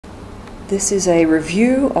This is a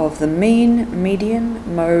review of the mean,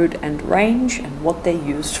 median, mode and range and what they're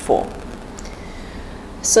used for.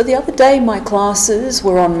 So the other day my classes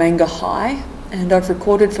were on Manga High, and I've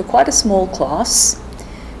recorded for quite a small class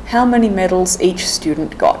how many medals each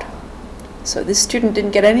student got. So this student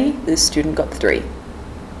didn't get any, this student got 3.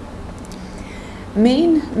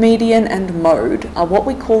 Mean, median and mode are what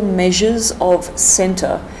we call measures of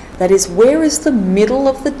center. That is, where is the middle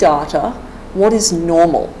of the data, what is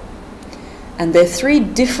normal? And there are 3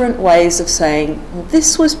 different ways of saying, well,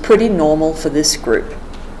 this was pretty normal for this group.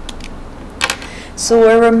 So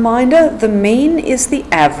a reminder, the mean is the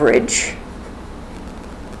average.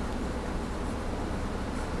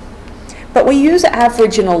 But we use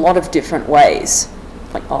average in a lot of different ways.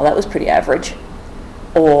 Like, oh, that was pretty average.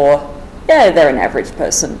 Or, yeah, they're an average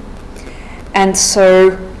person. And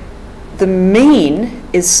so the mean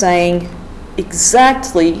is saying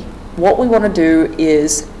exactly what we want to do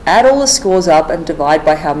is add all the scores up and divide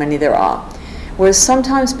by how many there are. Whereas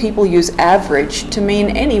sometimes people use average to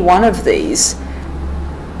mean any one of these,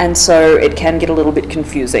 and so it can get a little bit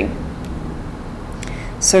confusing.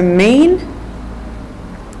 So mean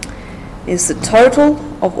is the total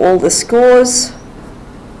of all the scores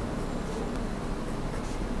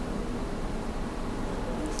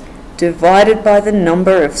divided by the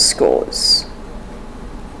number of scores.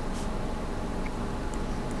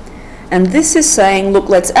 And this is saying, look,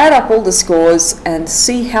 let's add up all the scores and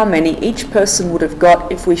see how many each person would have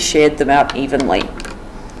got if we shared them out evenly.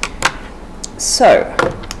 So,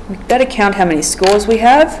 we better count how many scores we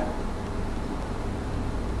have.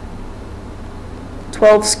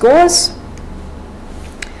 12 scores.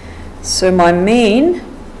 So my mean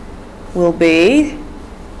will be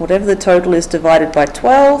whatever the total is divided by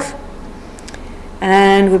 12.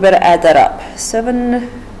 And we better add that up. 7,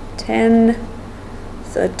 10,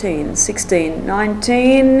 13, 16,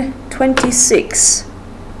 19, 26.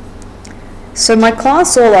 So my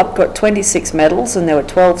class all up got 26 medals, and there were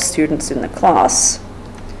 12 students in the class.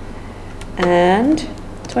 And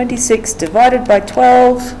 26 divided by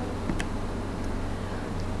 12,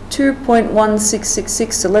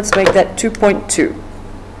 2.1666, so let's make that 2.2.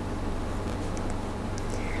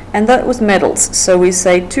 And that was medals, so we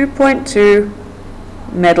say 2.2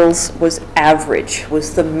 medals was average,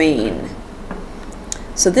 was the mean.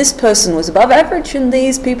 So this person was above average and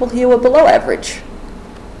these people here were below average.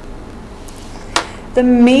 The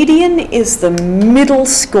median is the middle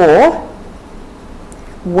score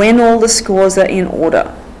when all the scores are in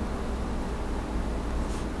order.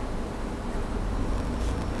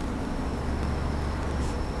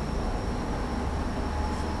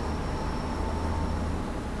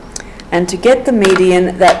 And to get the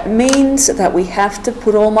median, that means that we have to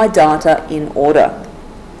put all my data in order.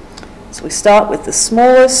 So we start with the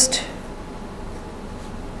smallest,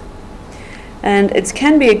 and it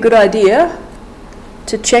can be a good idea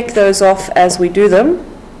to check those off as we do them.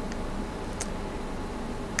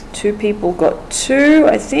 2 people got 2,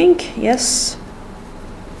 I think, yes.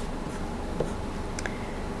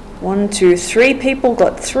 1, 2, 3 people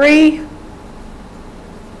got 3.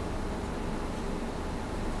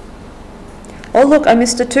 Oh look, I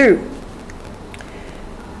missed a 2.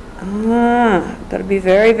 Got to be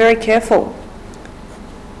very, very careful.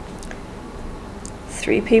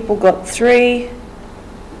 3 people got 3.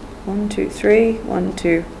 1, 2, 3. 1,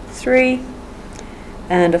 2, 3.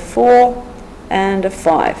 And a 4 and a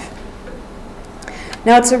 5.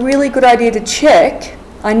 Now it's a really good idea to check.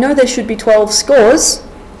 I know there should be 12 scores.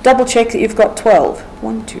 Double check that you've got 12.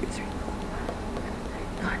 1, 2, 3, 4,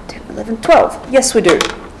 5, 9, 10, 11, 12. Yes, we do.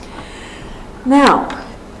 Now,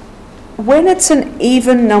 when it's an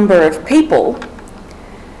even number of people,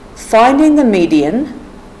 finding the median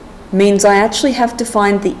means I actually have to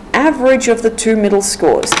find the average of the 2 middle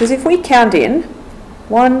scores. Because if we count in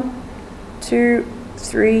 1, 2,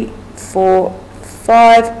 3, 4,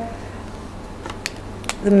 5,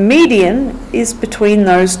 the median is between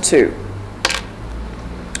those 2.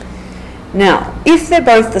 Now, if they're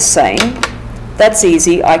both the same, that's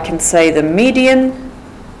easy. I can say the median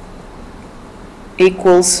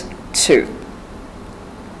equals 2,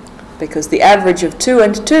 because the average of 2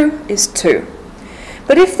 and 2 is 2.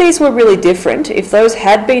 But if these were really different, if those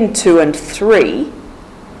had been 2 and 3,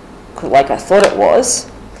 like I thought it was,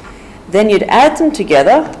 then you'd add them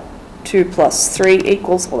together. 2 plus 3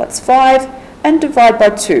 equals, well, that's 5, and divide by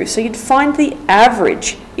 2. So you'd find the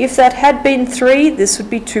average. If that had been 3, this would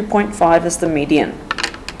be 2.5 as the median.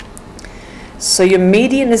 So your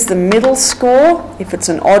median is the middle score, if it's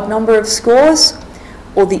an odd number of scores,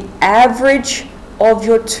 or the average of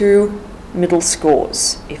your 2 middle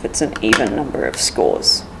scores, if it's an even number of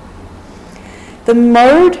scores. The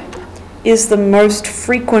mode is the most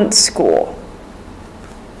frequent score?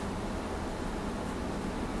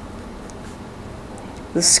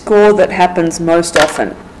 The score that happens most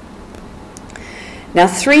often. Now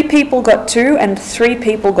 3 people got 2 and 3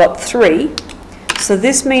 people got 3. So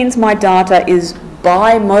this means my data is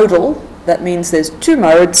bimodal. That means there's 2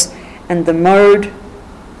 modes and the mode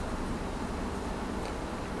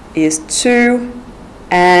is 2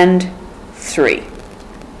 and 3.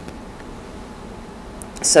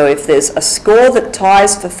 So if there's a score that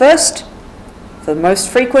ties for first, for most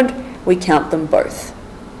frequent, we count them both.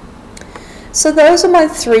 So those are my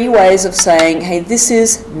 3 ways of saying, hey, this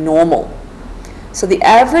is normal. So the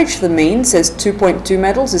average, the mean, says 2.2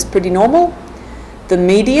 medals is pretty normal. The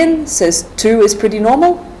median says 2 is pretty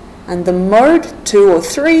normal. And the mode, 2 or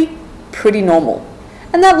 3, pretty normal.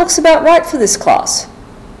 And that looks about right for this class.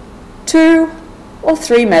 2 or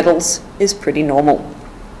 3 medals is pretty normal.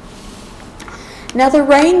 Now the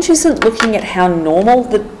range isn't looking at how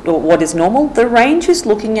normal, or what is normal. The range is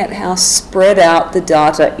looking at how spread out the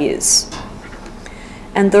data is.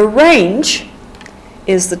 And the range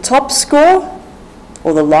is the top score,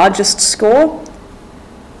 or the largest score,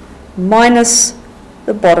 minus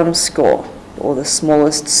the bottom score, or the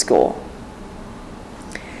smallest score.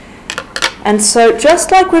 And so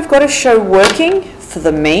just like we've got to show working for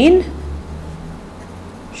the mean,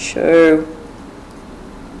 show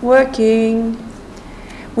working,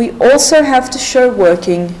 we also have to show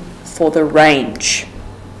working for the range.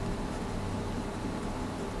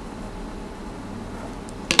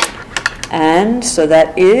 And so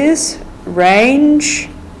that is range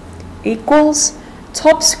equals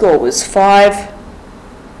top score was 5,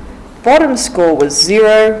 bottom score was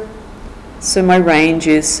 0, so my range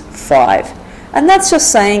is 5. And that's just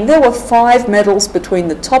saying there were 5 medals between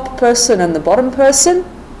the top person and the bottom person,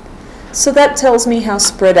 so that tells me how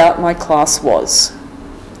spread out my class was.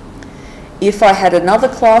 If I had another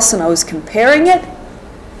class and I was comparing it,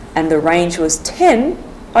 and the range was 10,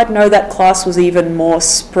 I'd know that class was even more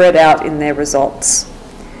spread out in their results.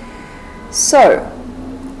 So,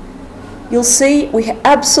 you'll see we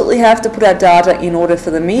absolutely have to put our data in order for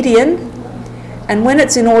the median, and when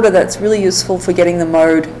it's in order, that's really useful for getting the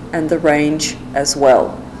mode and the range as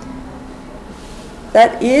well.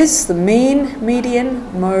 That is the mean,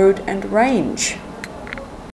 median, mode, and range.